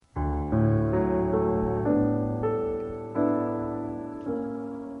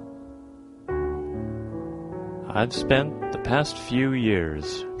I've spent the past few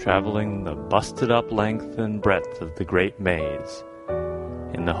years traveling the busted-up length and breadth of the Great Maze,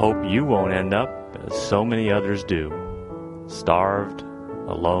 in the hope you won't end up as so many others do, starved,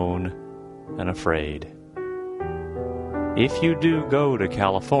 alone, and afraid. If you do go to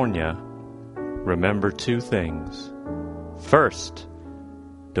California, remember two things. First,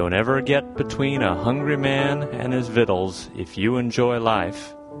 don't ever get between a hungry man and his victuals if you enjoy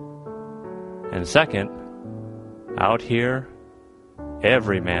life. And second, out here,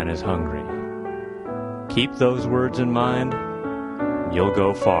 every man is hungry. Keep those words in mind, and you'll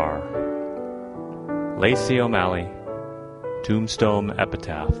go far. Lacey O'Malley, Tombstone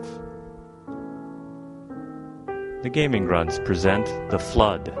Epitaph. The Gaming Grunts present The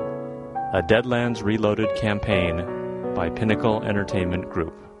Flood, a Deadlands Reloaded campaign by Pinnacle Entertainment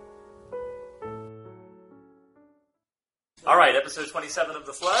Group. Alright, episode 27 of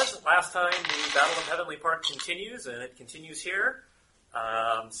The Flood. Last time, the Battle of Heavenly Park continues, and it continues here.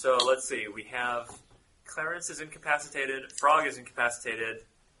 So let's see, we have Clarence is incapacitated, Frog is incapacitated,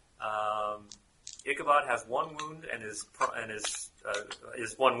 Ichabod has one wound and is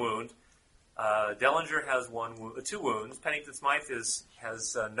one wound. Dellinger has two wounds. Pennington Smythe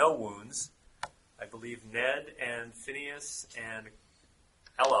has no wounds. I believe Ned and Phineas and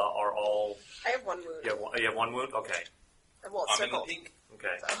Ella are all... I have one wound. You have one wound? Okay. Well, I'm in the pink.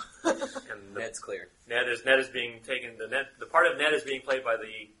 Okay. So. And Ned's clear. Ned is being taken. The part of Ned is being played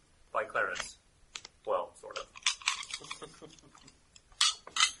by Clarence. Well, sort of.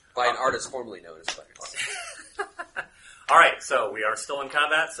 By an artist formerly known as Clarence. All right, so we are still in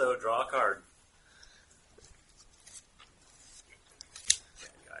combat. So draw a card.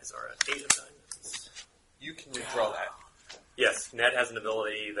 Bad guys are at 8 of diamonds. You can redraw that. Yes, Ned has an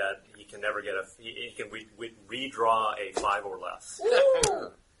ability that he can never get he can redraw a 5 or less.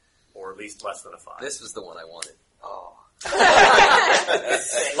 Ooh. Or at least less than a 5. This was the one I wanted. Oh.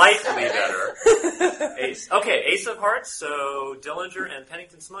 Slightly better. Ace. Okay, Ace of Hearts, so Dillinger and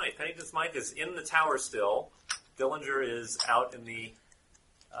Pennington Smythe. Pennington Smythe is in the tower still. Dillinger is out in the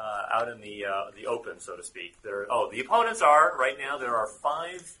open, so to speak. The opponents are, right now, there are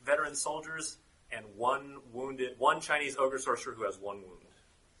 5 veteran soldiers and one Chinese ogre sorcerer who has 1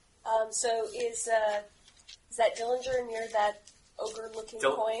 wound. So is that Dillinger near that ogre-looking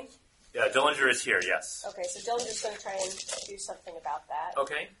coin? Yeah, Dillinger is here, yes. Okay, so Dillinger's going to try and do something about that.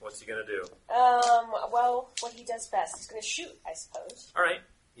 Okay, what's he going to do? Well, what he does best. He's going to shoot, I suppose. All right.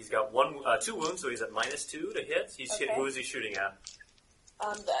 He's got 2 wounds, so he's at -2 to hit. Okay. Who is he shooting at?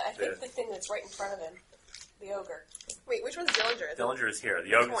 I think the thing that's right in front of him. The ogre. Wait, which one's Dillinger? Dillinger is here.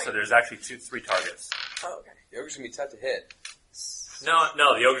 The ogre. So there's actually 3 targets. Oh, okay. The ogre's going to be tough to hit. No,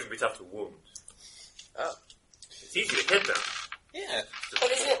 the ogre's going to be tough to wound. Oh. It's easy to hit them. Yeah.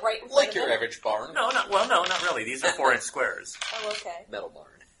 But isn't it right in front Like of your him? average barn. No, not really. These are 4-inch squares. Oh, okay. Metal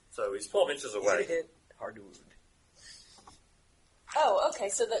barn. So he's 12 inches away. Easy to hit, hard to wound. Oh, okay,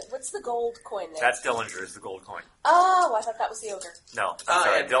 so what's the gold coin there? That's Dillinger, is the gold coin. Oh, I thought that was the ogre. No,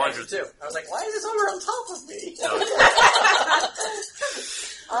 sorry, Dillinger too. I was like, why is this ogre on top of me? No.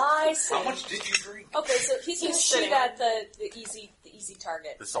 I see. How much did you drink? Okay, so he's going to shoot at the easy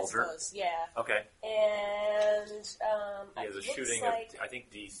target. The soldier? I suppose. Yeah. Okay. And He has a it shooting looks like of, I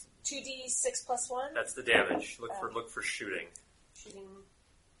think, 2d6 plus 1? That's the damage. Look for shooting. Shooting.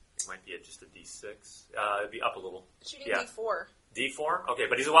 It might be at just a d6. It'd be up a little. Shooting Yeah. D4. D4? Okay,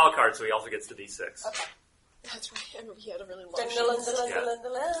 but he's a wild card, so he also gets the d6. Okay. That's right. I remember he had a really low Dun, shot. dun, dun, dun, dun,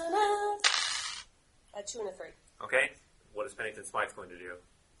 dun, dun. A 2 and a 3. Okay. What is Pennington Smythe going to do?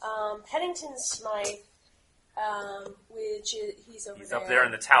 Pennington Smythe, which is, he's over there. He's up there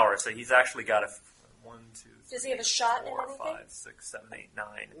in the tower, so he's actually got a 1, 2, 3, Does he have a shot 4, in anything? 5, 6, 7, 8,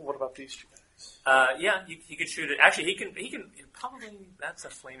 9. What about these two guys? Yeah, he could shoot it. Actually, he can probably. That's a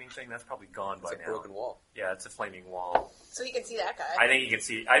flaming thing. That's probably gone by It's a now. broken wall. Yeah, it's a flaming wall. So he can see that guy. I think he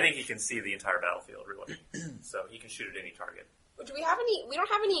can see the entire battlefield, really. So he can shoot at any target. Do we have any... We don't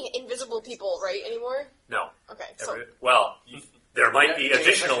have any invisible people, right, anymore? No. Okay, so... There might be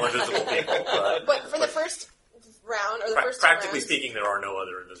additional invisible people, But for the first round, or the first practically rounds, speaking, there are no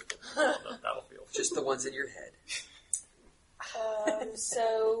other invisible people on the battlefield. Just the ones in your head.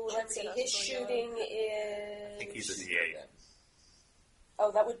 So, let's see, his shooting is... I think he's a D8.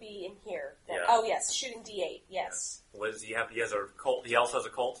 Oh, that would be in here. Then. Yeah. Oh, yes, shooting D8, yes. Yeah. What does he have? He has a Colt. He also has a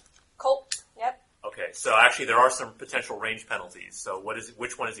Colt? Colt, yep. Okay, so actually there are some potential range penalties. So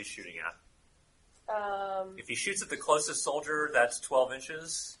which one is he shooting at? If he shoots at the closest soldier, that's 12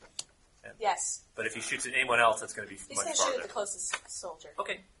 inches. Yes. But if he shoots at anyone else, that's going to be He's much going to farther. shoot at the closest soldier.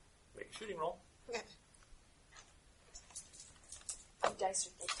 Okay. Make a shooting roll. Okay. The dice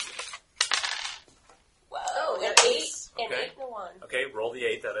are big. Whoa, yeah, an 8, ace. an Okay. 8 and a 1. Okay, roll the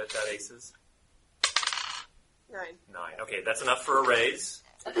 8. That aces. 9. 9. Okay, that's enough for a raise.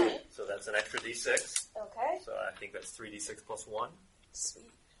 Okay. So that's an extra d6. Okay. So I think that's 3d6 plus 1.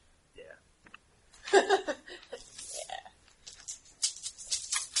 Sweet. Yeah.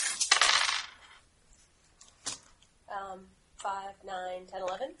 5, 9, 10,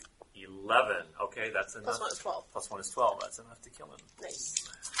 11. 11. Okay, that's enough. Plus 1 is 12. Plus 1 is 12. That's enough to kill him. Nice.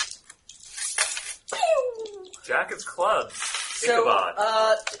 Jack of clubs. So,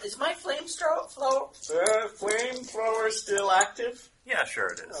 Ichabod. is my flamethrower still active? Yeah, sure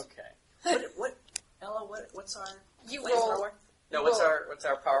it is. Okay. Ella, what's our You flamethrower? roll. No, what's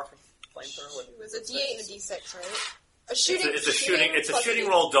our powerful flamethrower? It was a D8 and a D6, right? A shooting. It's a shooting. It's a plus shooting D-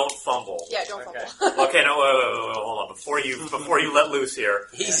 roll. Don't fumble. Yeah, don't Okay. fumble. Okay, no, wait, hold on. Before you let loose here,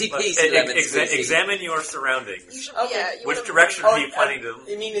 Easy let- peasy, lemon squeezy. examine your surroundings. You should, Okay. yeah, you Which wanna- direction are you planning to?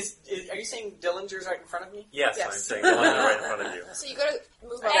 You mean are you saying Dillinger's right in front of me? Yes, Yes. I'm saying the one right in front of you. So you gotta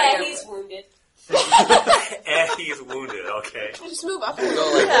move up. And he's wounded. And he's wounded. Okay. Just move up. Go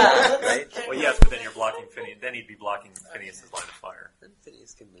like that, right? Well, yes, but then you're blocking Phineas. Then he'd be blocking Phineas's line of fire. Then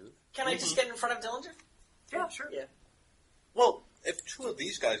Phineas can move. Can I just get in front of Dillinger? Yeah, sure. Yeah. Well, if two of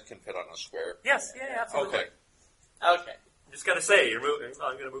these guys can fit on a square. Yes, yeah, absolutely. Okay. Okay. Just gotta say you're moving.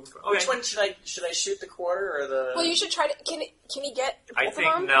 I'm gonna move. Okay. Which one should I shoot, the quarter or the? Well, you should try to. Can he get both I of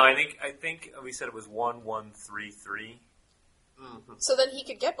think them? no. I think we said it was 1, 1, 3, 3. Mm-hmm. So then he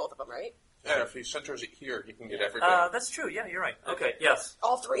could get both of them, right? Yeah, if he centers it here, he can get everything. That's true. Yeah, you're right. Okay. Yes.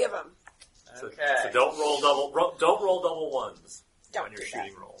 All 3 of them. So, Okay. so don't roll double ones Don't on your do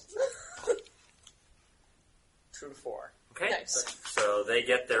shooting roll. 2 to 4. Okay. Nice. So they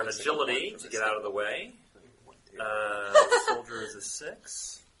get their agility to get out of the way. Soldier is a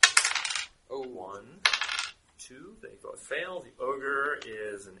 6. Oh, 1, 2. They both fail. The ogre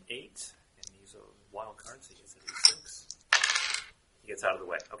is an 8, and he's a wild card, so he gets an 6. He gets out of the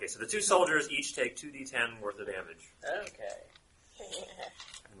way. Okay, so the 2 soldiers each take 2d10 worth of damage. Okay.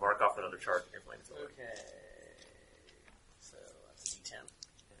 And mark off another charge in your flamethrower. Okay. So that's a D10.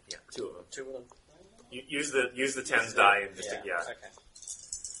 Yeah, 2 of them. 2 of them. Use the 10s die and just Okay.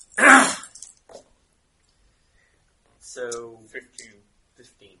 So 15.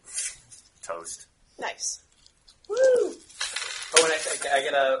 toast. Nice. Woo! Oh, and I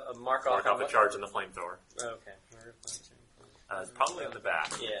get a mark off. Mark off on the what? charge on the flamethrower. Okay. It's probably on the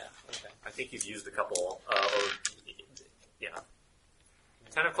back. Yeah. Okay. I think you've used a couple. Yeah.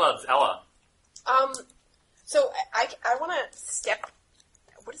 10 of clubs, Ella. So I want to step.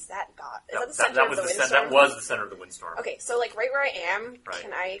 What is that dot? Is that the center that of was the the windstorm? that was the center of the windstorm. Okay, so like right where I am, Right.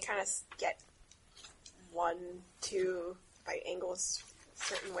 can I kind of get 1, 2 by angles a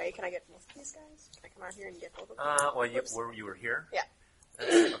certain way? Can I get both of these guys? Can I come out here and get both of them? Well, Whoops. you were here. Yeah.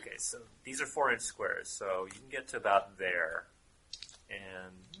 Okay, so these are 4-inch squares, so you can get to about there,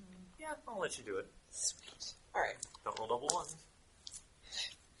 and yeah, I'll let you do it. Sweet. All right. Don't roll double ones.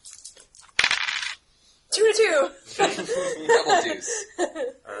 2 to 2. double deuce.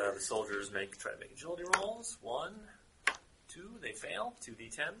 The soldiers try to make agility rolls. 1, 2, they fail.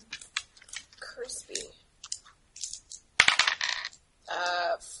 2d10. Crispy.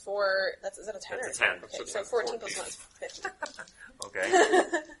 4. Is that a 10 That's or a 10. Okay, That's so a 14 plus 1 is 15. Okay.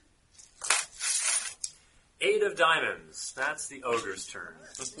 8 of diamonds. That's the ogre's turn.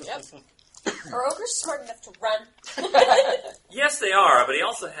 Yep. Are ogres smart enough to run? Yes, they are, but he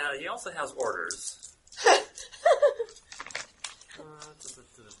also has orders.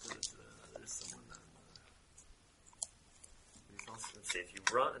 There's someone. Let's see if you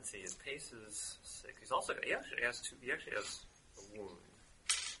run. Let's see, his pace is 6. He actually has 2. He actually has a wound.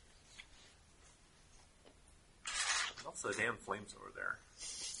 And also, the damn flames over there.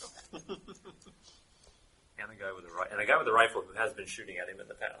 And a guy with a rifle who has been shooting at him in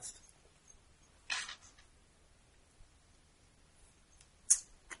the past.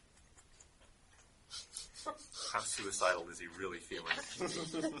 How suicidal is he really feeling?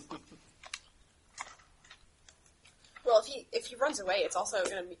 Well, if he runs away, it's also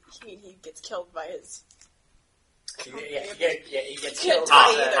going to mean he gets killed by his. Yeah, he gets Can't killed. die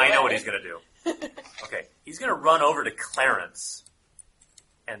either. I know what he's going to do. Okay, he's going to run over to Clarence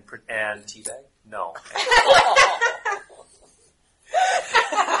and Teabag? no.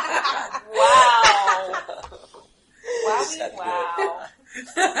 Wow. Wow.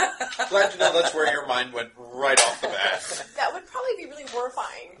 Glad to know that's where your mind went right off the bat. That would probably be really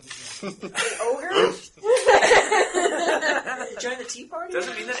horrifying. An ogre? Join the Tea Party?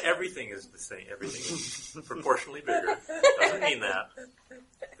 Doesn't mean that everything is the same. Everything is proportionally bigger. Doesn't mean that.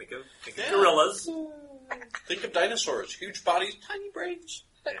 Think of gorillas. Think of dinosaurs. Huge bodies, tiny brains.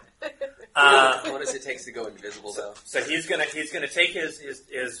 What does it take to go invisible, though? So he's gonna take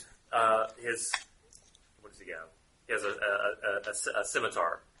his what does he got? He has a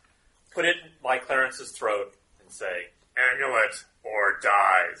scimitar. Put it by Clarence's throat and say, "Amulet or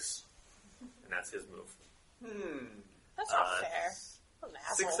dies," and that's his move. That's not fair. I'm an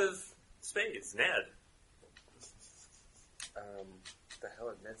asshole. 6 of spades, Ned. The hell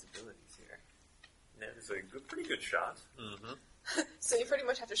are Ned's abilities here? Ned is a pretty good shot. So you pretty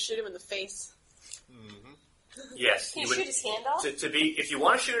much have to shoot him in the face. Yes, Can you would, shoot his hand off? to be. If you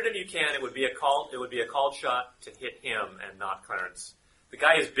want to shoot at him, you can. It would be a called shot to hit him and not Clarence. The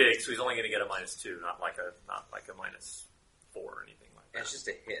guy is big, so he's only going to get a -2, not like a -4 or anything like that. It's just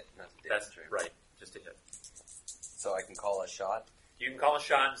a hit, not a That's damage. right, just a hit. So I can call a shot? You can call a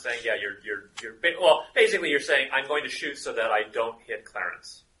shot and say, "Yeah, well, basically you're saying I'm going to shoot so that I don't hit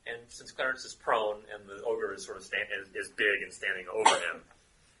Clarence." And since Clarence is prone and the ogre is sort of is big and standing over him,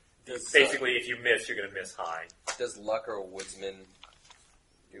 basically if you miss, you're going to miss high. Does luck or woodsman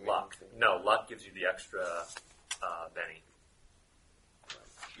do Luck. anything? No, luck gives you the extra Benny.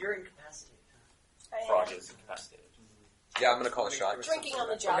 You're incapacitated. Frog is incapacitated. Yeah, I'm going to call a shot. Drinking on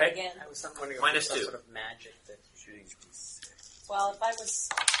the job Okay. again. I was wondering if -2. there's some sort of magic that Shooting Well, if I was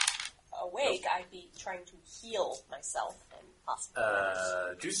awake, I'd be trying to heal myself and possibly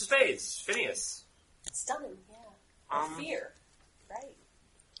Deuce of spades, Phineas. stun him. Yeah. Or fear. Right.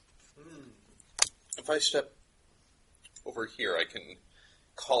 If I step over here, I can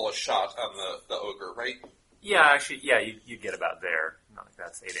call a shot on the ogre, right? Yeah, actually, you get about there. Not like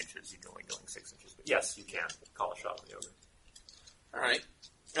that's 8 inches. You're only going 6 inches. But yes, you can call a shot with the ogre. All right.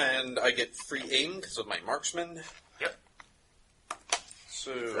 And I get free aim because of my marksman. Yep.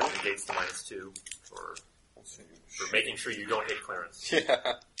 So, So that negates the -2 for making sure you don't hit Clarence.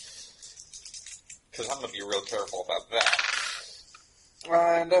 yeah. Because I'm going to be real careful about that.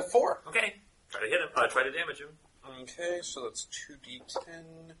 And 4. Okay. Try to hit him. Try to damage him. Okay, so that's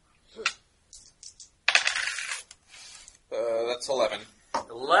 2d10. That's 11.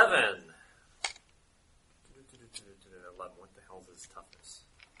 11. 11. What the hell is his toughness?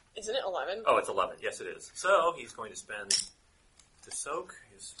 Isn't it 11? Oh, it's 11. Yes, it is. So he's going to spend to soak.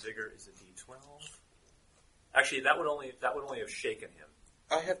 His vigor is a d12. Actually, that would only have shaken him.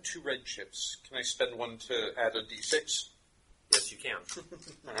 I have 2 red chips. Can I spend one to add a d6? Yes, you can.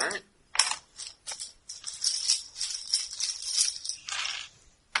 All right.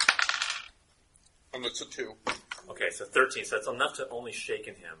 And it's a 2. Okay, so 13. So that's enough to only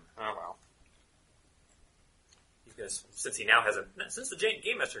shaken him. Oh, well. Because since the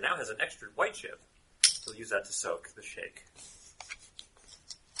game master now has an extra white chip, he'll use that to soak the shake.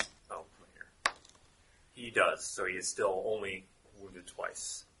 Oh, come here. He does, so he is still only wounded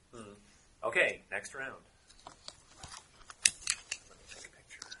twice. Okay, next round. Let me take a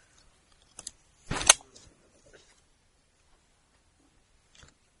picture.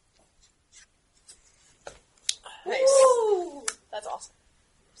 Nice. Ooh! That's awesome.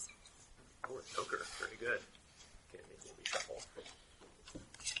 Oh, a joker. Very good. Okay, maybe we shuffle.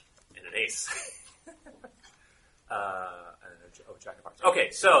 And an ace. Jack of hearts.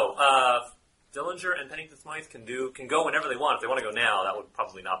 Okay, so Dillinger and Pennington Smythe can go whenever they want. If they want to go now, that would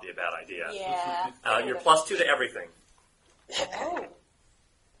probably not be a bad idea. Yeah. You're +2 to everything.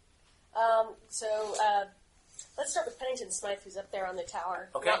 Oh. Let's start with Pennington Smythe, who's up there on the tower.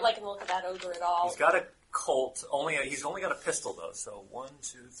 Okay. Not liking the look of that ogre at all. He's got a Colt. He's only got a pistol though. So 1,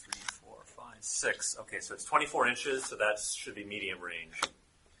 2, 3, 4, 5, 6. Okay, so it's 24 inches. So that should be medium range.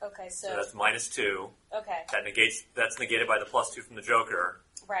 Okay, So so that's -2. okay, That's negated by the +2 from the Joker.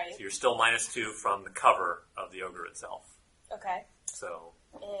 right. So you're still -2 from the cover of the ogre itself. Okay, So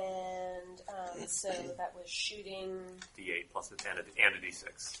and so that was shooting D8 plus and a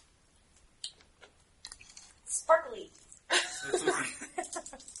D6. sparkly.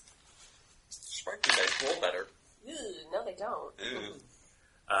 Sparky dice roll better. Ooh, no, they don't. Ew.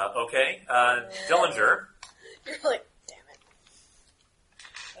 Okay, Dillinger. You're like, damn it.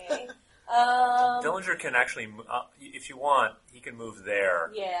 Okay. Dillinger can actually, if you want, he can move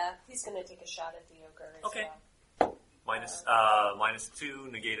there. Yeah, he's gonna take a shot at the ogre. As Okay. well. -2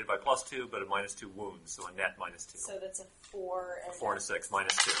 negated by +2, but a -2 wounds, so a net -2. So that's a 4 and 4 and a 6,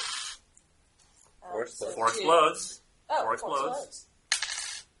 -2. Four so explodes. 4 two. explodes. Oh, 4 explodes.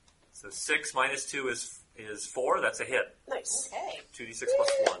 So 6 -2 is 4. That's a hit. Nice. Okay. 2d6 plus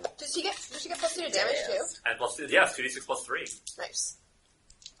 1. Does she get +2 to damage too? And yes, 2d6 plus 3. Nice.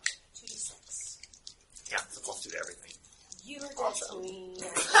 2d6. Yeah, it's a +2 to everything. You're dead Awesome. to me.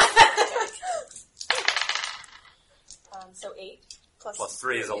 So 8. Plus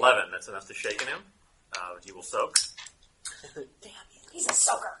 3 is 11. That's enough to shaken him. He will soak. Damn, he's a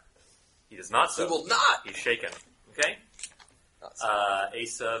soaker. He does not He soak. will not. He's shaken. Okay? Not soak.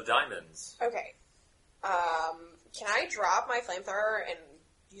 Ace of diamonds. Okay. Can I drop my flamethrower and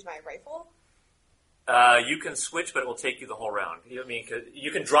use my rifle? You can switch, but it will take you the whole round. You know what I mean? 'Cause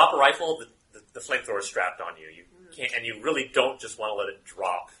you can drop a rifle, the flamethrower is strapped on you. You can't, and you really don't just want to let it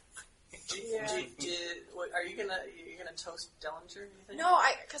drop. Are you gonna toast Dellinger? You think? No,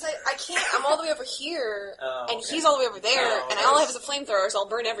 because I can't. I'm all the way over here, Oh, and okay. he's all the way over there, Oh, and I okay. only have a flamethrower, so I'll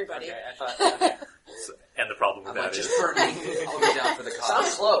burn everybody. Okay, I thought. Okay. And the problem I with might that is... just burn me. I'll go down for the So I'm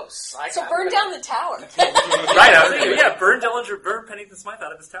cause. close. So burn down the tower. Right, I was thinking, yeah, burn Dellinger, burn Pennington Smythe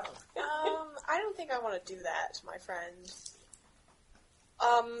out of his tower. I don't think I want to do that, my friend.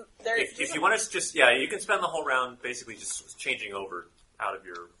 If you want to just, yeah, you can spend the whole round basically just changing over out of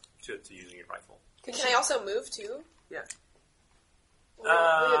your, to using your rifle. Can I also move too? Yeah.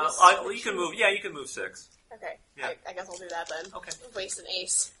 Well, you can move, yeah, you can move 6. Okay, Yeah. I guess I'll do that then. Okay. Waste an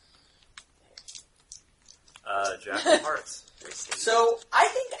ace. Jack of Hearts. So I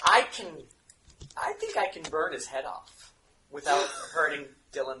think I can burn his head off without hurting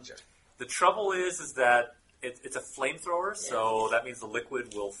Dillinger. The trouble is that it's a flamethrower, so that means the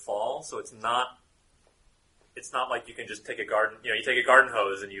liquid will fall. So it's not like you can just take a garden. You know, you take a garden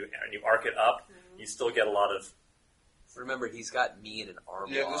hose and you arc it up. You still get a lot of. Remember, he's got me in an arm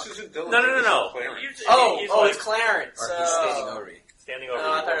Yeah, lock. this isn't Dylan. No. This is Clarence. It's Clarence. Or he's standing over me. Standing over.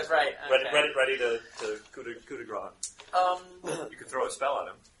 Oh, I thought it was right. Okay. Ready to coup de grace. You could throw a spell at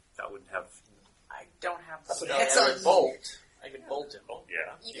him. That would have. I don't have the But spell. it's I on could bolt. I could bolt him. Oh,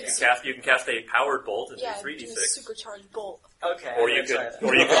 yeah. You You can cast a powered bolt and Yeah, do do a 3d6. supercharged bolt. Okay. Or I'm you could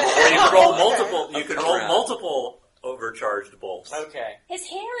sorry. roll multiple. You could roll Around. multiple overcharged bolts. Okay. His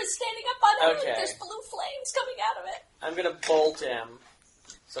hair is standing up on it. Okay. There's blue flames coming out of it. I'm gonna bolt him.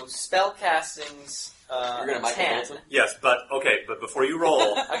 So spell castings. You're gonna Michael 10. Bolt him? Yes, but before you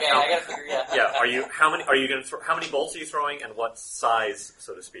roll, Okay, I gotta figure. Yeah. yeah. How many bolts are you throwing, and what size,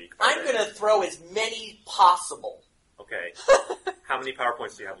 so to speak? are I'm they? gonna throw as many possible. Okay. How many power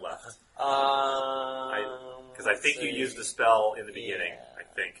points do you have left? Because I think you used the spell in the beginning. Yeah. I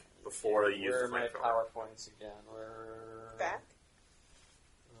think before you used Where are the my flamethrower. power points again? Where? Back?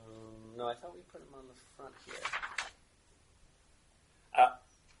 No, I thought we put them on the front here.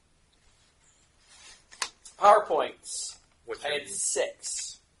 Power points. What's I your, had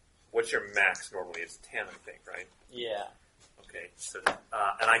 6. what's your max normally? It's 10, I think, right? Yeah. Okay. So,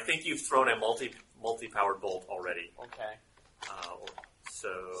 and I think you've thrown a multi-powered bolt already. Okay. So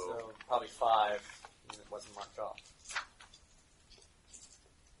So probably 5. And it wasn't marked off.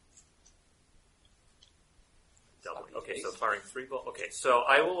 doubling. Okay, so firing 3 bolts. Okay, so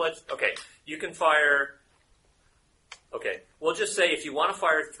I will let. Okay, you can fire. Okay, we'll just say if you want to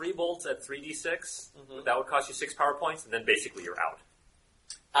fire 3 bolts at 3d6, that would cost you 6 power points, and then basically you're out.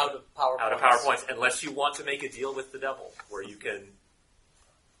 Out of power Out points. of power points, unless you want to make a deal with the devil, where you can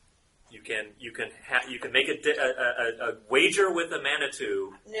make a wager with the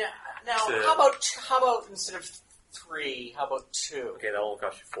Manitou. Now, To- how about instead of 3, how about 2? Okay, that will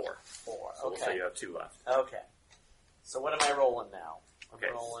cost you 4. 4. So we'll say Okay. you have 2 left. Okay. So what am I rolling now? Okay,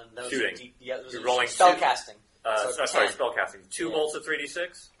 I'm rolling those shooting. Are those You're are rolling spell 2. casting. Sorry, 10. spellcasting. 2 Yeah. bolts at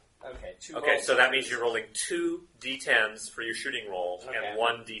 3d6. Okay. 2 Okay, bolts. so that means you're rolling 2 d10s for your shooting roll Okay. and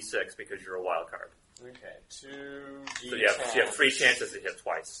 1 d6 because you're a wild card. Okay. 2 d10. So you have 3 chances to hit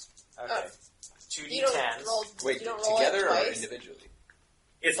twice. Okay. 2 You don't d10s. roll. Wait, you don't roll together it or twice? individually?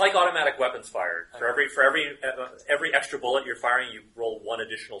 It's like automatic weapons fired. For Okay. every extra bullet you're firing, you roll 1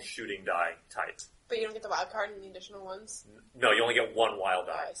 additional shooting die type. But you don't get the wild card and the additional ones. No, you only get 1 wild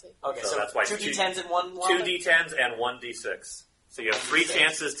Oh, die. I see. Okay, So so, that's why 2 it's d10s and 1 2 d10s and 1 d6. So you have 3 D6.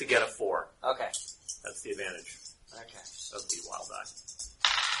 chances to get a 4. Okay. That's the advantage Okay. of the wild die.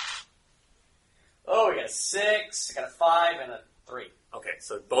 Oh, we got a 6, I got a 5, and a 3. Okay,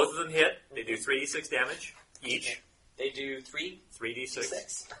 so both of them hit. They do 3d6 damage each. They do 3 3d6.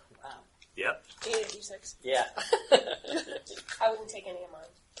 d6. Wow. Yep. You need a d6. Yeah. I wouldn't take any of mine.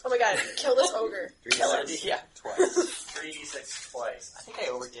 Oh my god, kill this ogre. 3d6. Yeah. Twice. 3d6 twice. I think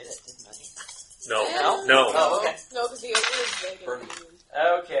I overdid it, didn't I? No. Yeah. No. Oh, okay. No, because the ogre is big. Burn. And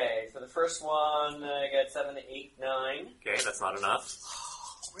Okay, for the first one, I got 7, 8, 9. Okay, that's not enough.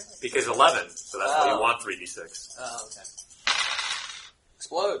 Really? Because 11, so that's why you Oh. want 3d6. Oh, okay.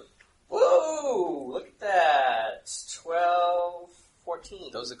 Explode. Whoa! Look at that. 12,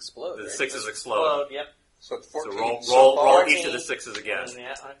 14. Those explode. The right? 6s explode. Yep. So it's So 14. roll so far. 14. each of the 6s again.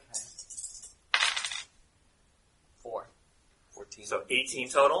 Yeah, okay. 4. 14. So 18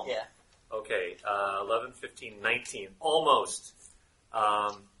 total? Yeah. Okay, 11, 15, 19. Almost.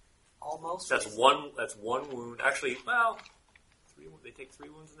 Almost. That's one wound. Actually, well, They take 3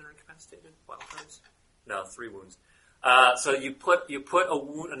 wounds and they're incapacitated. Wild cards. No, 3 wounds. So you put a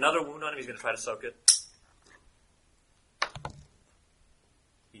wound, another wound on him. He's going to try to soak it.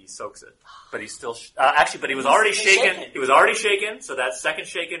 He soaks it, but he's still but he was already shaken. He was already shaken, so that second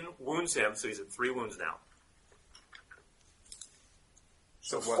shaken wounds him. So he's at 3 wounds now.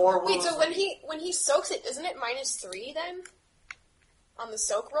 So 4 wounds. Wait, so when he soaks it, isn't it -3 then? On the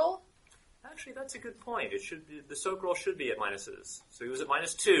soak roll? Actually, that's a good point. It should be, the soak roll should be at minuses. So he was at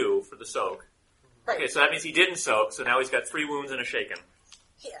 -2 for the soak. Right. Okay, so that means he didn't soak. So now he's got 3 wounds and a shaken.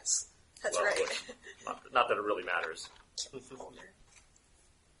 Yes, that's Well, right. Not that it really matters.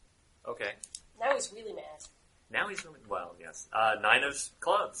 Okay. Now he's really mad. Now he's really, well, yes. 9 of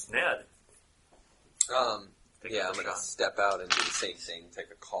clubs. Ned. Take Yeah, another I'm going to shot. step out and do the same thing,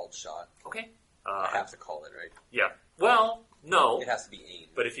 take a called shot. Okay. I have to call it, right? Yeah. Well, no. It has to be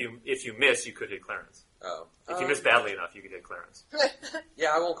aimed. But if you miss, you could hit Clarence. Oh. If you miss badly enough, you could hit Clarence.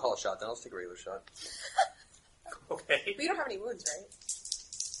 Yeah, I won't call a shot then. I'll just take a regular shot. Okay. But you don't have any wounds, right?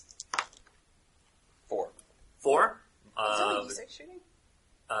 4. 4. Is it only D6 shooting?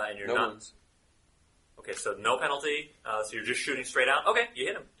 And you're No not. wounds. Okay, so no penalty. So you're just shooting straight out. Okay, you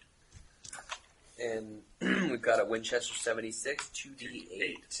hit him. And we've got a Winchester 76,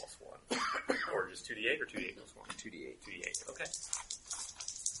 2d8. Plus 1. Or just 2d8 or 2d8 plus 1? 2d8. 2d8. Okay.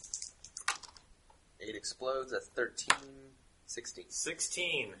 8 explodes, that's 13, 16.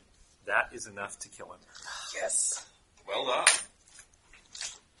 16. That is enough to kill him. Yes. Well done.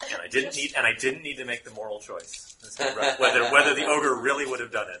 And I didn't need to make the moral choice. As to whether the ogre really would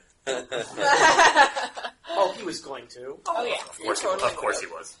have done it. Oh, he was going to. Oh yeah. Of course he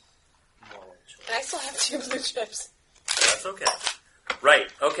was. And I still have 2 blue chips. That's okay.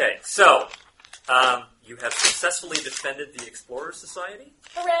 Right, okay. So, you have successfully defended the Explorer Society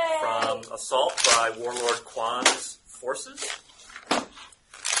Hooray! from assault by Warlord Quan's forces.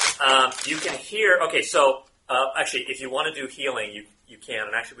 You can hear... Okay, so, actually, if you want to do healing, you can.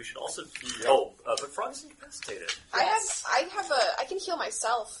 And actually, we should also... but Frog is incapacitated. I can heal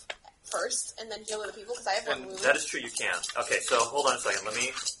myself first, and then heal other people, because I have 1 wound. That is true, you can. Okay, so hold on a second. Let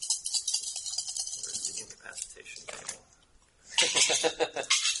me... Where's the incapacitation table?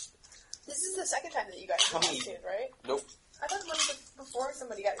 This is the second time that you got incapacitated, right? Nope. I thought one before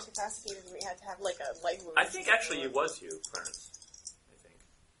somebody got incapacitated and we had to have like a leg wound. I think actually it was you, Clarence. I think.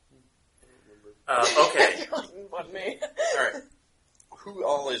 Okay. Not me. Alright. Who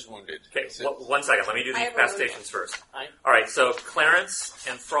all is wounded? Okay, one second. Let me do the I have a incapacitations first. Alright, so Clarence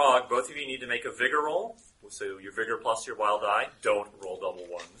and Frog, both of you need to make a vigor roll. So your vigor plus your wild die. Don't roll double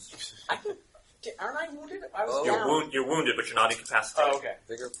ones. Aren't I wounded? I was Oh. down. You're wounded, but you're not incapacitated. Oh, okay.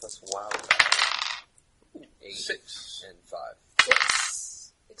 Vigor plus wild. 8 6. and 5.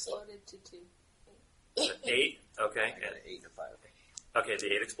 6 exploded to 2. 8, okay. I got an 8 and a 5. Okay,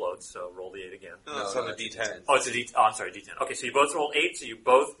 the 8 explodes, so roll the 8 again. No, it's on the D10. Oh, it's a D. Oh, I'm sorry, D10. Okay, so you both rolled 8, so you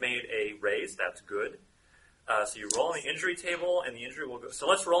both made a raise. That's good. So you roll on the injury table, and the injury will go. So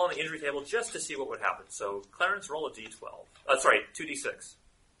let's roll on the injury table just to see what would happen. So Clarence, roll a D12. Sorry, 2D6.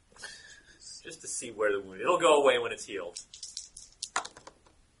 Just to see where the wound. It'll go away when it's healed.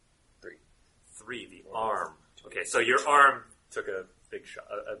 3. 3, the arm. Okay, so your arm took a big shot,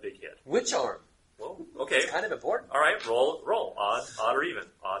 a big hit. Which arm? Well, okay. It's kind of important. All right, roll. Odd or even.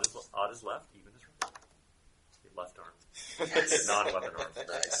 Odd is left. Even is right. Your left arm. Non-weapon arm.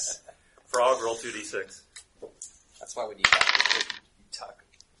 Nice. Frog, roll 2d6. That's why when you tuck.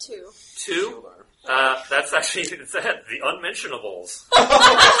 2. 2. Shield arm. That's actually the unmentionables.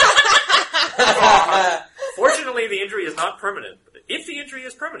 Fortunately, the injury is not permanent. If the injury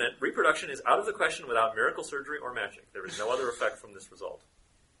is permanent, reproduction is out of the question without miracle surgery or magic. There is no other effect from this result.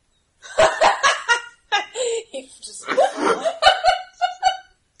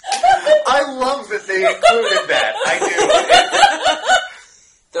 I love that they included that. I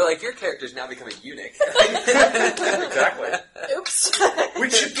They're like, your character's now become a eunuch. Exactly. Oops. do.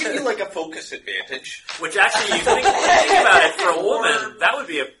 Which should give you like a focus advantage. Which actually, you think about it, for a woman, that would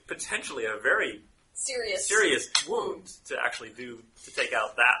be potentially a very Serious wound to actually take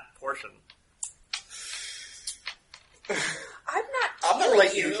out that portion. I'm not. I'm gonna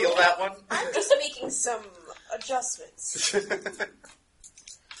let you heal that one. I'm just making some adjustments.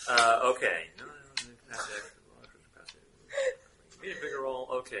 Okay. Need a bigger roll.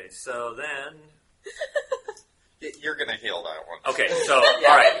 Okay, so then... You're gonna heal that one. Okay, so,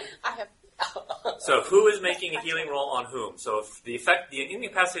 alright. I have. So who is making a healing roll on whom? So if the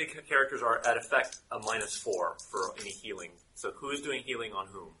incapacitated characters are at effect a -4 for any healing. So who's doing healing on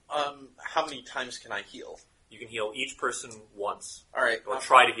whom? How many times can I heal? You can heal each person once. All right. Or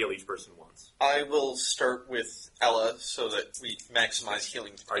try to heal each person once. I will start with Ella so that we maximize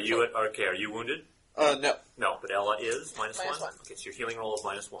healing. Are you wounded? No. No, but Ella is minus Minus one. Okay, so your healing roll is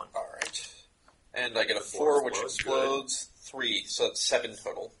 -1. All right. And I get a 4, which explodes. 3, so that's 7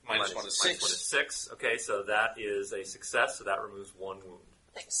 total. Minus 1 is 6. Minus 1 is 6. Okay, so that is a success, so that removes 1 wound.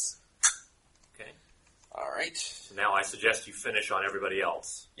 Thanks. Okay. All right. So now I suggest you finish on everybody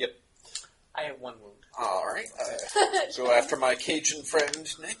else. Yep. I have 1 wound. All right. Go after my Cajun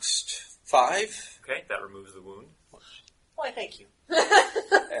friend next. 5. Okay, that removes the wound. Why, thank you.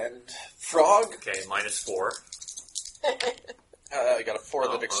 And Frog. Okay, -4. I got a 4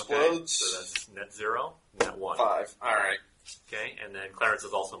 that Okay, explodes. so that's net 0, net 1. 5. All right. Okay, and then Clarence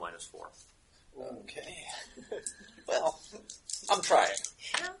is also -4. Okay. Well, I'm trying.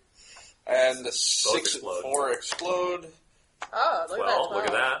 And the 6 and explode. 4 explode. Oh, look at that. 12, look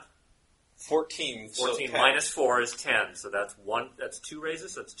at that. 14. 14 so minus 4 is 10, so that's 2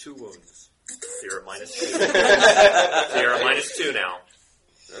 raises, so that's 2 wounds. So you're at -2. So you're at -2 now.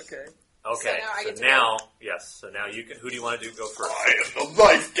 Okay. Okay, So now I get to yes, so now you can, who do you want to go first? I am the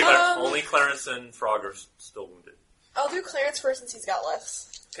life giver. Only Clarence and Frog are still wounded. I'll do Clarence first since he's got less.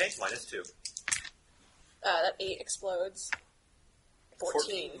 Okay, -2. That 8 explodes.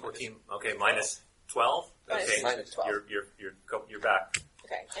 14. 14, okay, -12. Okay, Minus 12. You're back.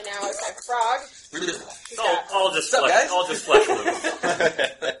 Okay, and now it's time for Frog. He's got All just What's up, flesh, guys? all just flesh wounds.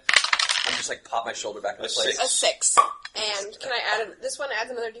 I'm just like pop my shoulder back into A place. a 6. And can I add this one adds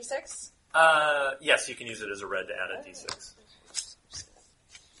another d6? Yes, you can use it as a red to add a d6.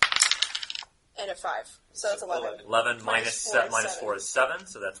 And a 5. So it's 11. 11 Minus minus 4 is minus 7. 4 is 7,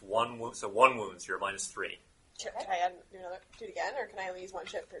 so that's 1 wound. So 1 wound, so you're -3. Can I do it again, or can I only use one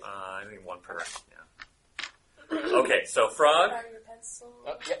chip per I think 1 per. Yeah. Okay, so Frog. Borrow your pencil.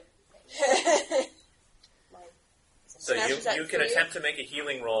 Yep. So now she's at you can 3. attempt to make a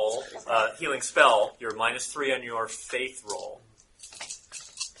healing roll, healing spell. You're -3 on your faith roll.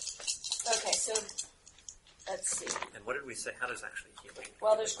 Okay, so let's see. And what did we say? How does actually healing?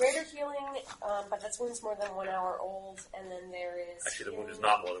 Well, there's greater healing, but that's wounds more than 1 hour old, and then there is Actually, the wound is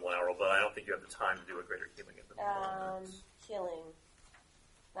not more than 1 hour old, but I don't think you have the time to do a greater healing at the moment. Healing.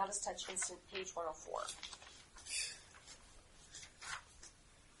 Not as touch instant, page 104.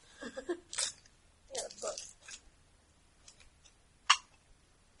 Yeah, the book.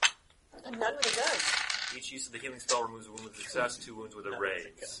 None with a gun. Each use of the healing spell removes a wound with success, 2 wounds with a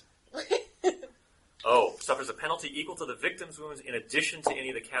raise. Oh, suffers a penalty equal to the victim's wounds in addition to any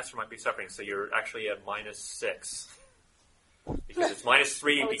of the caster might be suffering. So you're actually at -6. Because it's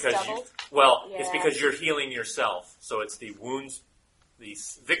 -3 Oh, it's because doubled? it's Yeah. because you're healing yourself. So it's the wounds, the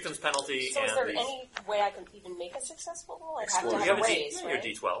victim's penalty, So and is there the... any way I can even make a successful roll? I'd have to You have have a raise, your right?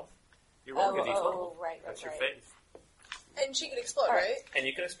 D12. You're rolling a D12. Oh, right. That's your right. faith. And she can explode, All right? And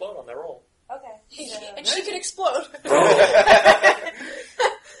you can explode on their roll. Okay. And she can explode.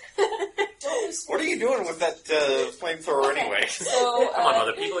 What are you doing with that flamethrower anyway? So, Come on,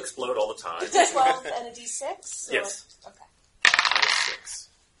 mother. People explode all the time. D12 and a D6? Or- Yes. Okay. -6.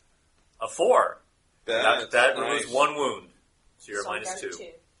 A 4. That That's removes nice. 1 wound. So you're So at I'm down to -2.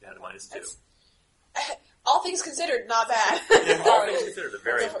 2. Down to -2. All things considered, not bad. All things considered,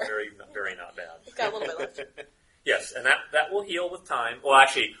 very, very, very not bad. Got a little bit left. Yes, and that will heal with time. Well,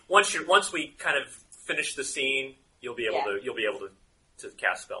 actually, once we kind of finish the scene, you'll be able to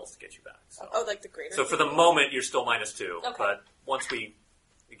cast spells to get you back. So, Oh, like the greater. so for the moment, you're still -2. Okay. But once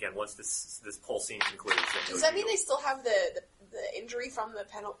this whole scene concludes, then Does that mean they still have the injury from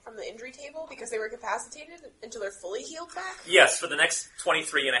the injury table because they were incapacitated until they're fully healed back? Yes, for the next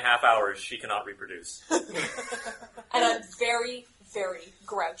 23 and a half hours, she cannot reproduce. And I'm very, very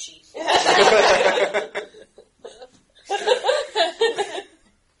grouchy.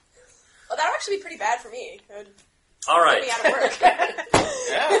 Well, that would actually be pretty bad for me. It would All put right. me out of work.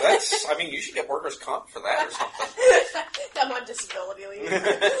 Yeah, you should get workers' comp for that or something. I'm on disability leave.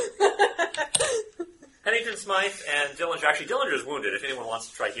 Pennington Smythe and Dillinger. Actually, Dillinger is wounded. If anyone wants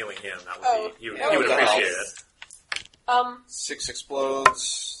to try healing him, that would Oh, he would that would appreciate help. it. 6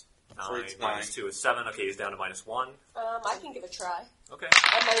 explodes. 9 9. -2 is 7. Okay, he's down to -1. I can give it a try. Okay.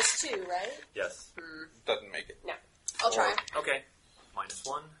 I'm -2, right? Yes. Doesn't make it. I'll try. Okay.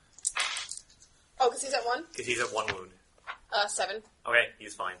 -1 Oh, because he's at 1? because he's at 1 wound. 7. Okay,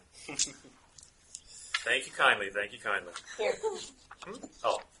 he's fine. Thank you kindly. Thank you kindly. Here.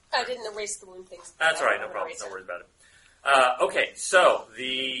 Oh, I didn't erase the wound things. that's all right. No I'm gonna problem. erase Don't it. worry about it. Okay, so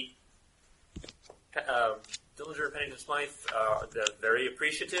the Dillinger and Pennington Smythe they're very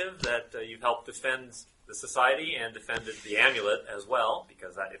appreciative that you've helped defend the society and defended the amulet as well,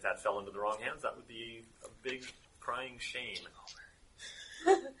 because if that fell into the wrong hands, that would be a big crying shame.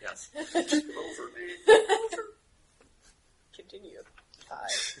 Yes. Over me. Continue.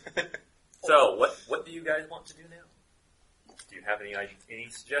 So, what do you guys want to do now? Do you have any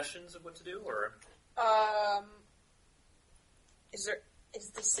suggestions of what to do, or Is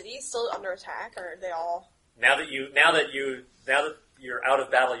the city still under attack, or are they all? now that you're out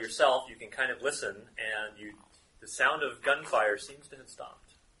of battle yourself, you can kind of listen, and the sound of gunfire seems to have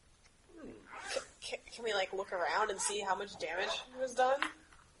stopped. Can we look around and see how much damage was done?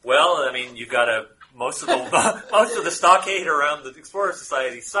 Well, I mean, you've got most of the stockade around the Explorer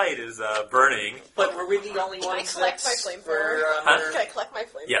Society site is burning. But were we the only Can I ones collect my that flamethrower? were Can I collect my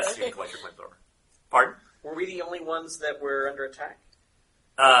flamethrower? Yes, you can collect your flamethrower. Pardon? Were we the only ones that were under attack?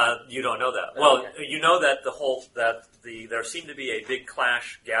 You don't know that. Oh, Well, okay. you know that there seemed to be a big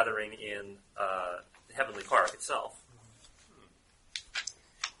clash gathering in Heavenly Park itself.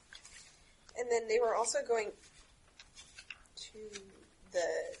 And then they were also going to the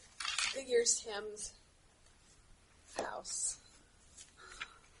Figures Tim's house.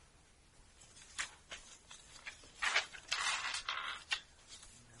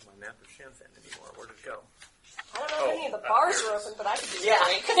 My map of Shanfen anymore. Where did it go? I don't know if any of the bars are open, but I could use a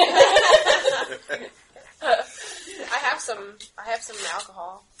drink. I have some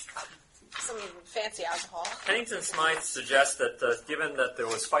alcohol. Some fancy alcohol. Pennington Smythe suggests that given that there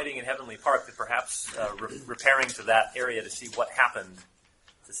was fighting in Heavenly Park, that perhaps repairing to that area to see what happened,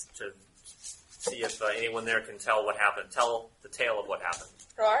 to see if anyone there can tell what happened, tell the tale of what happened.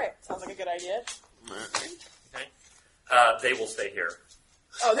 Oh, all right, sounds like a good idea. Okay, they will stay here.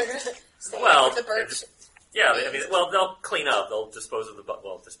 Oh, they're gonna stay Well, with the birds. Yeah, they'll clean up. They'll dispose of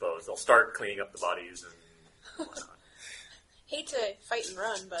They'll start cleaning up the bodies and whatnot. Hate to fight and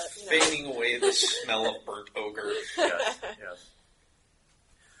run, but Fading away the smell of burnt ogre. Yes.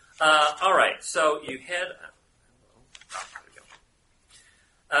 All right, so you head.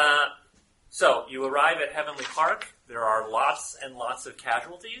 So you arrive at Heavenly Park. There are lots and lots of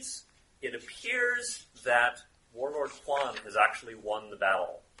casualties. It appears that Warlord Quan has actually won the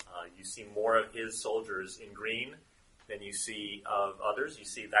battle. You see more of his soldiers in green than you see of others. You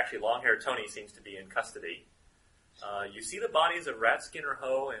see, actually, long-haired Tony seems to be in custody. You see the bodies of Rat Skinner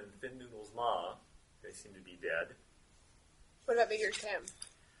Ho and Thin Noodles Ma. They seem to be dead. What about Bigger Tim?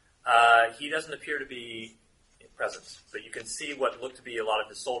 He doesn't appear to be present, but you can see what look to be a lot of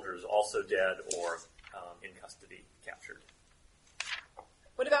his soldiers also dead or in custody, captured.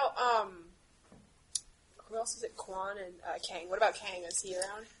 What about who else is it? Quan and Kang. What about Kang? Is he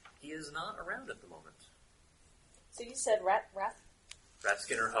around? He is not around at the moment. So you said Rat? Rat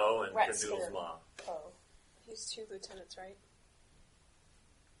Skinner Ho and Rat Thin Noodles Skinner. Ma. Oh. He's 2 lieutenants, right?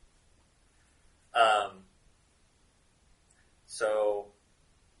 So,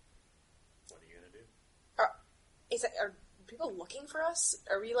 what are you going to do? Are people looking for us?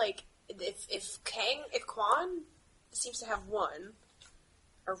 Are we if Quan seems to have won,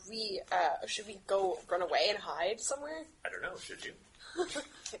 are we? Should we go run away and hide somewhere? I don't know, should you?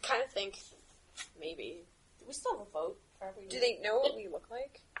 I kind of think maybe. Do we still have a vote? Do they know what we look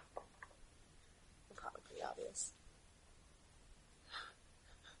like? Probably pretty obvious.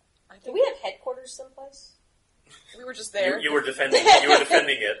 Do we have headquarters someplace? We were just there. You were defending it.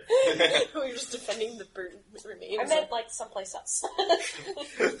 We were just defending the remains. I meant someplace else.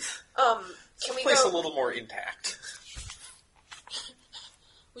 Can we Place go? a little more intact.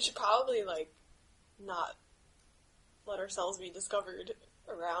 We should probably not let ourselves be discovered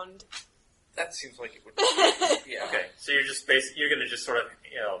around. That seems like it would be. Yeah. Okay, so you're going to just sort of,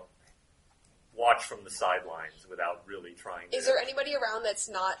 watch from the sidelines without really trying to... Is there anybody around that's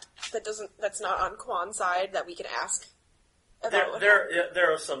not on Quan's side that we can ask about?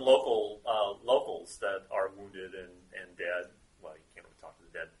 There are some locals that are wounded and dead. Well, you can't really talk to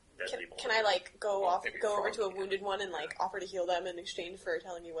the dead people. Can I go maybe over frog, to a wounded one and offer to heal them in exchange for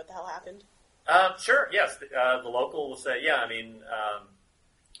telling me what the hell happened? Sure. Yes, the local will say, yeah. I mean,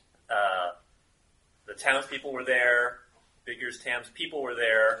 the townspeople were there. Bigger's townspeople were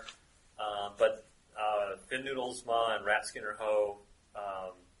there. But Thin Noodles Ma and Rat Skinner Ho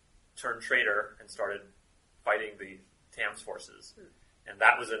turned traitor and started fighting the Tam's forces. And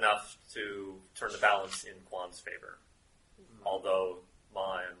that was enough to turn the balance in Quan's favor. Although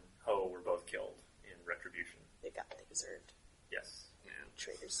Ma and Ho were both killed in retribution. They got what they deserved. Yes.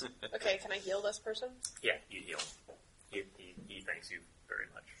 Traitors. Okay, can I heal this person? Yeah, you heal. He thanks you very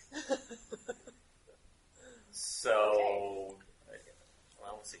much. So... Okay.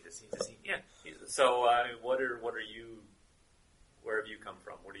 Well, let's see. Does he? Yeah. So, what are you? Where have you come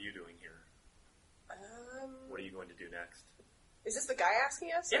from? What are you doing here? What are you going to do next? Is this the guy asking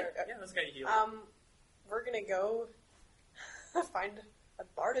us? Yeah, or- yeah. This guy you healed. we're gonna go find a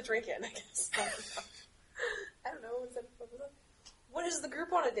bar to drink in, I guess. I don't know. What does the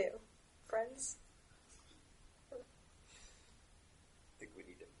group want to do? Friends? I think we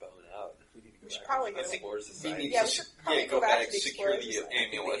need to bone out. We need to go We should back probably to go. the Explorers Society. Yeah, we should probably go go back back, to the secure Explorers the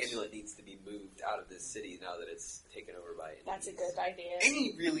Society. amulet. The amulet needs to be moved out of this city now that it's taken over by enemies. That's a good idea.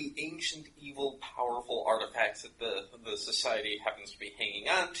 Any really ancient, evil, powerful artifacts that the society happens to be hanging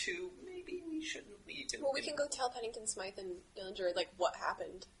on to, maybe we shouldn't leave. Well, we can go tell Pennington Smythe and Dillinger like what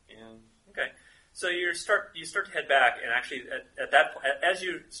happened. Yeah. Okay. So you start to head back, and actually at that point, as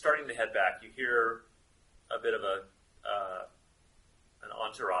you're starting to head back, you hear a bit of an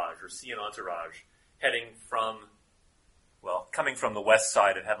entourage, or see an entourage heading coming from the west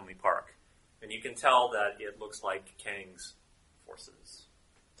side of Heavenly Park, and you can tell that it looks like Kang's forces.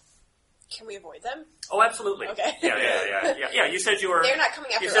 Can we avoid them? Oh, absolutely. Okay. Yeah. You said you were. They're not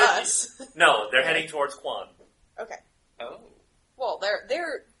coming after said us. No, they're heading towards Quan. Okay. Oh. Well, they're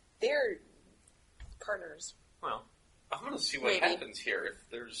partners. Well, I'm going to see what Maybe. happens here. If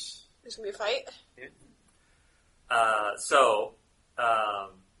there's... There's gonna be a fight.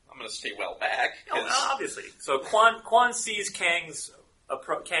 I'm going to stay well back. 'cause- obviously. So Quan sees Kang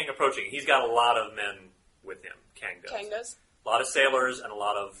approaching. He's got a lot of men with him. Kang does. A lot of sailors and a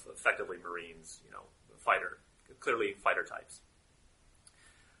lot of effectively Marines. Clearly fighter types.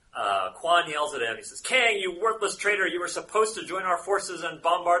 Quan yells at him. He says, "Kang, you worthless traitor! You were supposed to join our forces and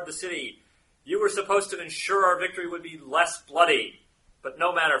bombard the city. You were supposed to ensure our victory would be less bloody. But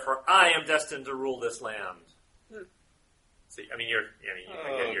no matter, for I am destined to rule this land." See, I mean,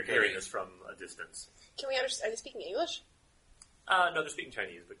 you're hearing this from a distance. Can we understand? Are they speaking English? No, they're speaking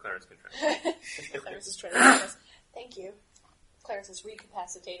Chinese, but Clarence can translate. Clarence is trying to help us. Thank you. Clarence is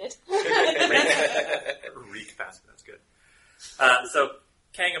recapacitated. Recapacitated, that's good. So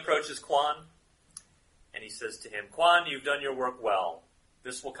Kang approaches Quan, and he says to him, "Quan, you've done your work well.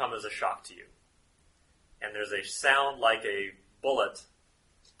 This will come as a shock to you." And there's a sound like a bullet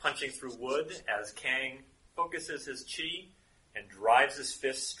punching through wood as Kang focuses his chi and drives his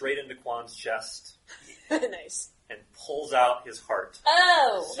fist straight into Quan's chest Nice. and pulls out his heart.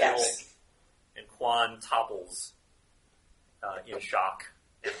 Oh! Yes. And Quan topples in shock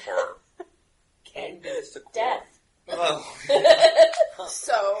and horror. And It's a death. Oh.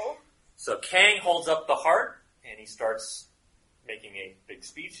 So Kang holds up the heart, and he starts making a big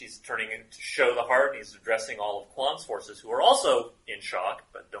speech. He's turning it to show the heart, and he's addressing all of Quan's forces, who are also in shock,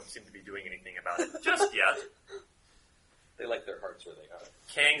 but don't seem to be doing anything about it just yet. They like their hearts where they are.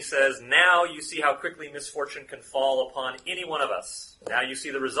 Kang says, "Now you see how quickly misfortune can fall upon any one of us. Now you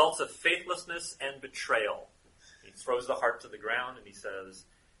see the results of faithlessness and betrayal." He throws the heart to the ground, and he says,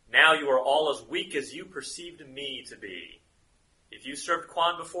 "Now you are all as weak as you perceived me to be. If you served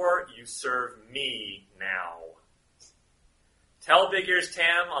Quan before, you serve me now. Tell Big Ears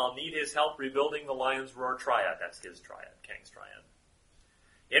Tam I'll need his help rebuilding the Lion's Roar Triad." That's his triad, Kang's triad.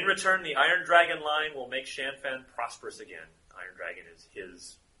 "In return, the Iron Dragon line will make Shanfan prosperous again." Iron Dragon is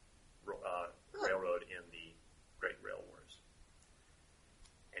his railroad in the Great Rail Wars.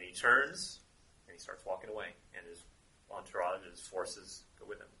 And he turns, and he starts walking away, and his entourage, his forces, go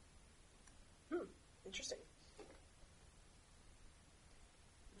with him. Interesting.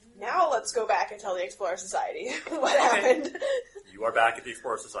 Now let's go back and tell the Explorer Society what happened. You are back at the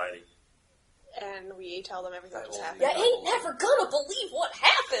Explorer Society. And we tell them everything that just happened. You ain't never gonna believe what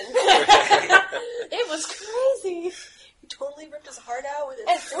happened! It was crazy. He totally ripped his heart out with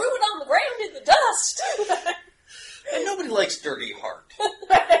And threw it on the ground in the dust! And nobody likes dirty heart.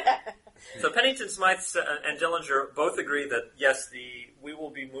 So Pennington Smythe and Dillinger both agree that, yes, we will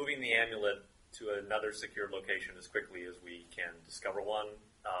be moving the amulet to another secure location as quickly as we can discover one.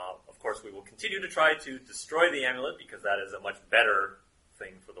 Of course, we will continue to try to destroy the amulet because that is a much better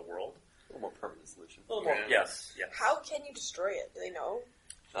thing for the world. A little more permanent solution. A little more, yes. How can you destroy it? Do they know?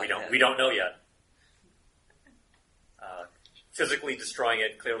 We don't know yet. Physically destroying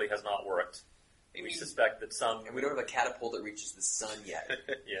it clearly has not worked. We suspect that some... And we don't have a catapult that reaches the sun yet.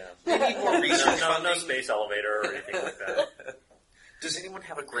 Yeah. We need more research No funding. space elevator or anything like that. Does anyone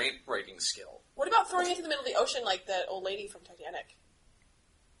have a grant writing skill? What about throwing it into the middle of the ocean like that old lady from Titanic?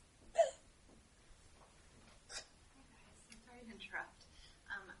 Sorry to interrupt.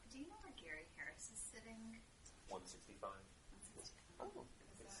 Do you know where Gary Harris is sitting? 165. 165. Oh.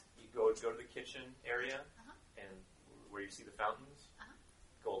 Is that... You go to the kitchen area, Uh-huh. and where you see the fountains, Uh-huh.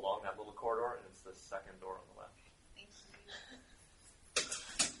 go along that little corridor, and it's the second door on the left. Thank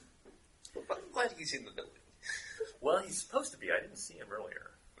you. But I'm glad he's in the building. Well, he's supposed to be. I didn't see him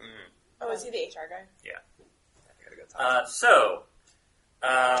earlier. Oh, is he the HR guy? Yeah. I gotta go talk.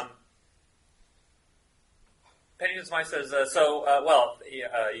 Pennington Smythe says,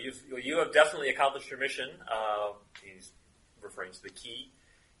 you have definitely accomplished your mission. He's referring to the key.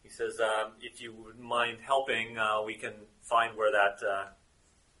 He says, if you wouldn't mind helping, we can find where that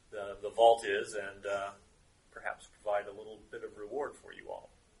the vault is and perhaps provide a little bit of reward for you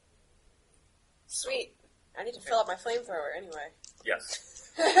all. Sweet. I need to fill up my flamethrower anyway. Yes.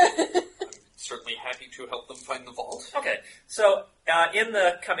 I'm certainly happy to help them find the vault. Okay. So in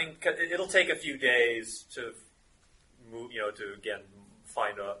the coming, it'll take a few days to move, to again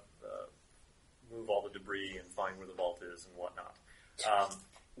find move all the debris and find where the vault is and whatnot.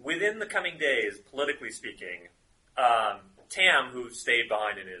 Within the coming days, politically speaking, Tam, who stayed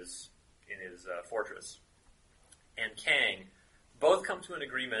behind in his fortress, and Kang both come to an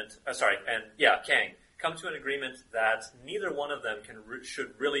agreement. Kang come to an agreement that neither one of them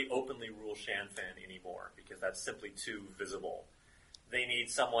should really openly rule Shanfan anymore because that's simply too visible. They need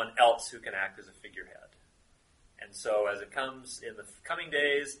someone else who can act as a figurehead. And so, as it comes in the coming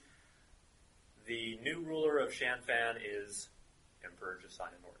days, the new ruler of Shanfan is Emperor Josiah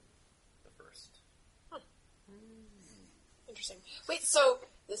Norton the First. Huh. Interesting. Wait, so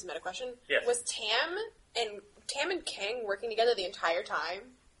this is a meta question. Yes. Was Tam and Kang working together the entire time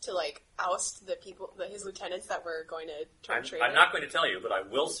to oust the people, his lieutenants that were going to try and trade? I'm not going to tell you, but I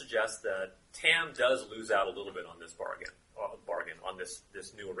will suggest that Tam does lose out a little bit on this bargain on this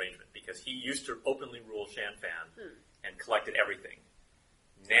new arrangement because he used to openly rule Shanfan and collected everything.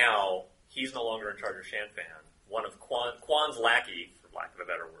 Now he's no longer in charge of Shanfan. One of Quan's lackey, for lack of a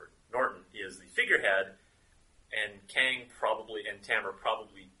better word, Norton, is the figurehead, and Kang and Tam are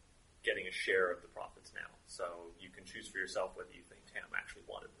probably getting a share of the profits now. So you can choose for yourself whether you think Tam actually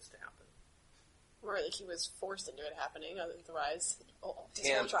wanted this to happen. Or he was forced into it happening, otherwise his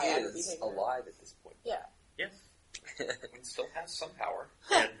Tam whole triad would be is taken. alive at this point. Yeah. Yes. It still has some power.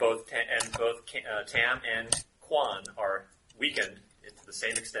 And both Tam and Quan are weakened to the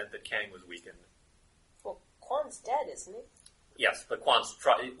same extent that Kang was weakened. Well, Quan's dead, isn't he? Yes, but Quan's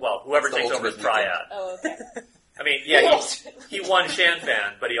whoever It's the takes over his ultimate Triad. Oh, okay. I mean, yeah, he won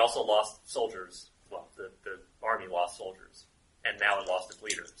Shanfan, but he also lost soldiers. Well, the army lost soldiers, and now it lost its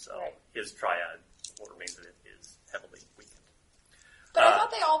leader. So his Triad, what remains of it, is heavily weakened. But I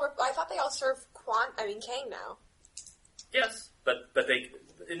thought they all serve Kang now. Yes, but they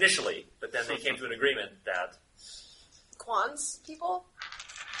initially, but then they came to an agreement that Quan's people?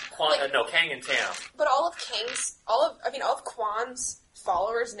 Kang and Tam. But all of Quan's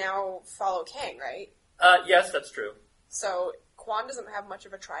followers now follow Kang, right? Yes, that's true. So Quan doesn't have much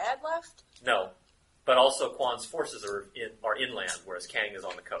of a triad left? No, but also Quan's forces are inland, whereas Kang is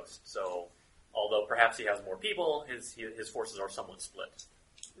on the coast. So, although perhaps he has more people, his forces are somewhat split.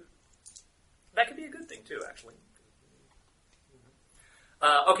 That could be a good thing too, actually.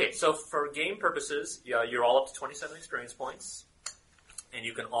 Okay, so for game purposes, you're all up to 27 experience points, and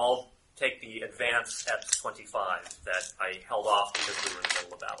you can all take the advance at 25 that I held off because we were in the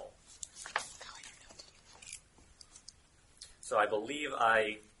middle of battle. So I believe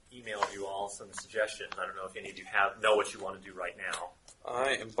I emailed you all some suggestions. I don't know if any of you know what you want to do right now.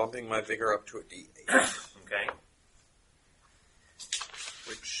 I am bumping my vigor up to a D8. Okay.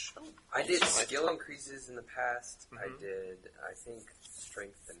 Which I did skill increases in the past. Mm-hmm. I did, I think,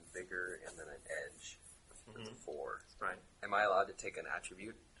 strength and vigor, and then an edge. Mm-hmm. 4. Right. Am I allowed to take an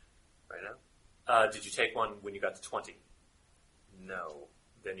attribute right now? Did you take one when you got to 20? No.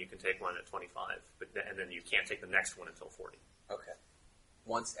 Then you can take one at 25, and then you can't take the next one until 40. Okay.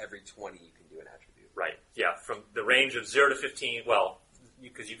 Once every 20, you can do an attribute. Right. Yeah. From the range of 0 to 15. Well,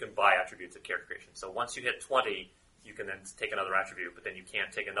 because you can buy attributes at character creation. So once you hit 20, you can then take another attribute, but then you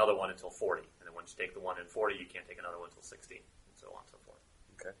can't take another one until 40. And then once you take the one in 40, you can't take another one until 60, and so on and so forth.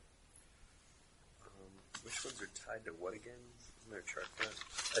 Okay. Which ones are tied to what again? I'm going to chart that.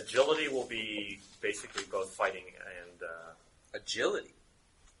 Agility will be basically both fighting and... Agility?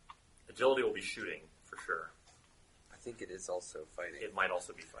 Agility will be shooting, for sure. I think it is also fighting. It might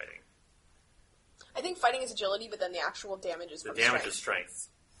also be fighting. I think fighting is agility, but then the actual damage is The from damage strength. is strength.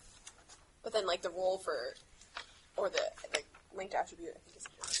 But then, the roll for... Or the linked attribute, I think, is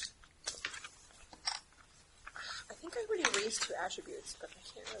agility. I think I already raised 2 attributes, but I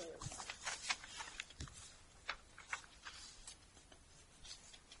can't really remember.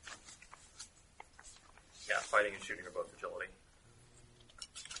 Yeah, fighting and shooting are both agility.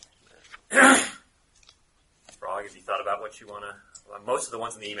 Frog, have you thought about what you want to... Well, most of the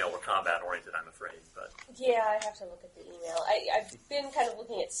ones in the email were combat-oriented, I'm afraid, but... Yeah, I have to look at the email. I've been kind of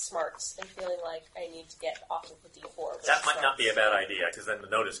looking at smarts and feeling like I need to get off of the D4. That might not be a bad idea, because then the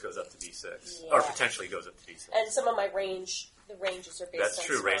notice goes up to D6. Yeah. Or potentially goes up to D6. And some of my range the ranges are based That's on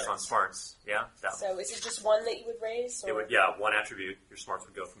true, smarts. based on smarts. Yeah. That, So is it just one that you would raise? Or? it would, one attribute. Your smarts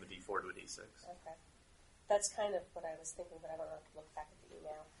would go from a D4 to a D6. Okay. That's kind of what I was thinking, but I don't know if to look back at the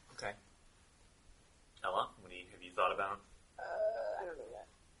email. Okay. Ella, have you thought about it? I don't know yet.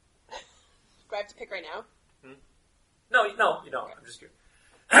 Do I have to pick right now? No, you don't. I'm just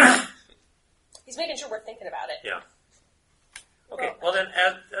curious. He's making sure we're thinking about it. Yeah. Okay. Well, then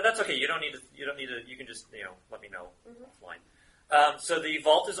that's okay. You don't need to. You can just let me know offline. So the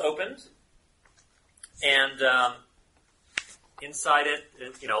vault is opened, and inside it,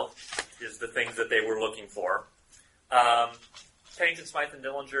 is the things that they were looking for. Pennington, Smythe, and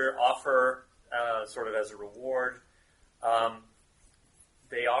Dillinger offer, sort of as a reward,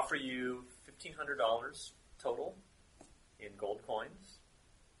 they offer you $1,500 total in gold coins.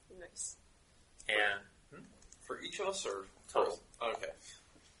 Nice. And For each of us, or total. Okay.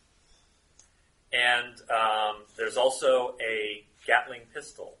 And there's also a Gatling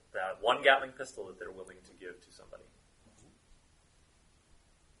pistol, one Gatling pistol that they're willing to give to somebody.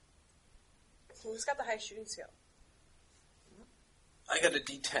 Who's got the high shooting skill? I got a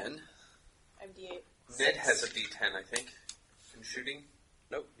D10. I'm D8. Ned has a D10, I think, in shooting.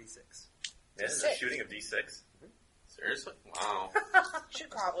 Nope, D6. Yeah, D6. they're shooting of D6. Seriously? Wow. Should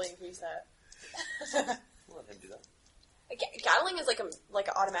probably increase that. We'll let him do that. Gatling is like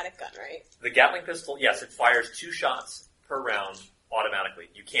an automatic gun, right? The Gatling pistol, yes, it fires 2 shots per round automatically.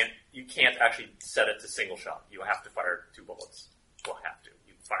 You can't actually set it to single shot. You have to fire 2 bullets. Well, have to.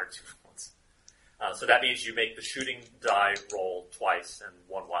 You fire 2 bullets. So that means you make the shooting die roll twice and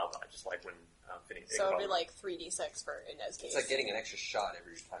 1 wild die, just like when Finny. So it'd be like 3d6 for in Ned's case. It's like getting an extra shot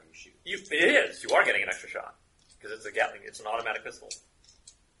every time you shoot. It is. You are getting an extra shot because it's a Gatling. It's an automatic pistol.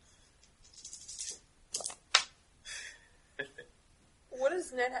 What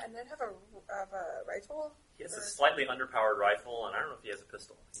does Ned have? Ned have a rifle? He has a slightly underpowered rifle, and I don't know if he has a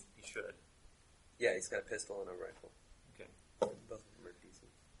pistol. He should. Yeah, he's got a pistol and a rifle. Okay. Both of them are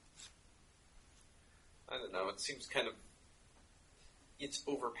decent. I don't know. It seems kind of... It's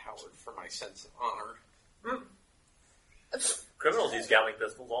overpowered for my sense of honor. Criminals use Gatling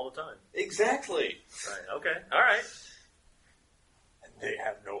pistols all the time. Exactly. Right. Okay. All right. And they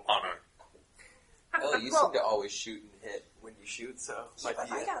have no honor. Oh, you seem to always shoot and hit when you shoot, so might But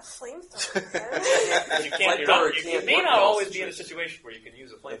be I it. got a flamethrower. Man. You may work not in all always be in a situation where you can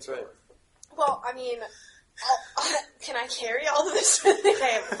use a That's flamethrower. right. Well, I mean, can I carry all of this with me? I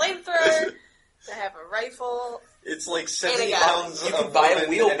have a flamethrower. I have a rifle. It's like And 70 a gun. pounds You can of buy a weapon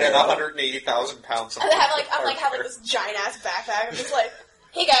wheelbarrow. and 180,000 pounds of And I have like hardware. this giant ass backpack. I'm just like,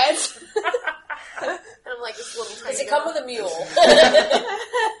 hey guys. And I'm like this little tiny. Does it come with a mule?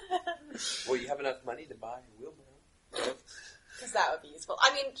 Well, you have enough money to buy a wheelbarrow. Because that would be useful.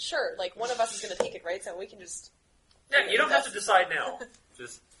 I mean, sure. Like one of us is going to take it, right? So we can just. Yeah, you don't have to decide now.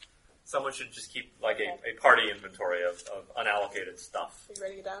 Just someone should just keep like a party inventory of unallocated stuff. Are you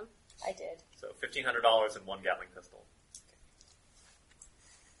ready to get down? I did. So $1,500 and 1 Gatling pistol.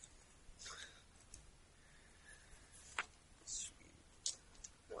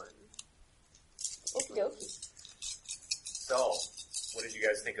 One. Okie dokie. So, what did you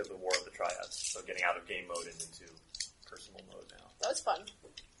guys think of the War of the Triads? So getting out of game mode and into personal mode now. That was fun.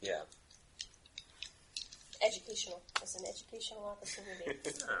 Yeah. Educational. It's an educational opportunity.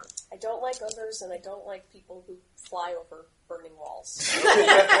 Yeah. I don't like ogres, and I don't like people who fly over burning walls.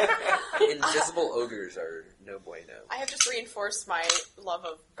 Invisible ogres are no bueno. I have just reinforced my love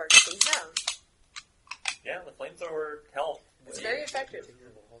of burning things down. Yeah, the flamethrower helped. It's very effective.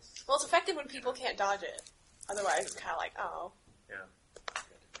 Well, it's effective when people can't dodge it. Otherwise, it's kind of like, oh. Yeah.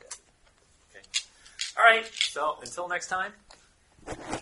 Okay. All right. So until next time.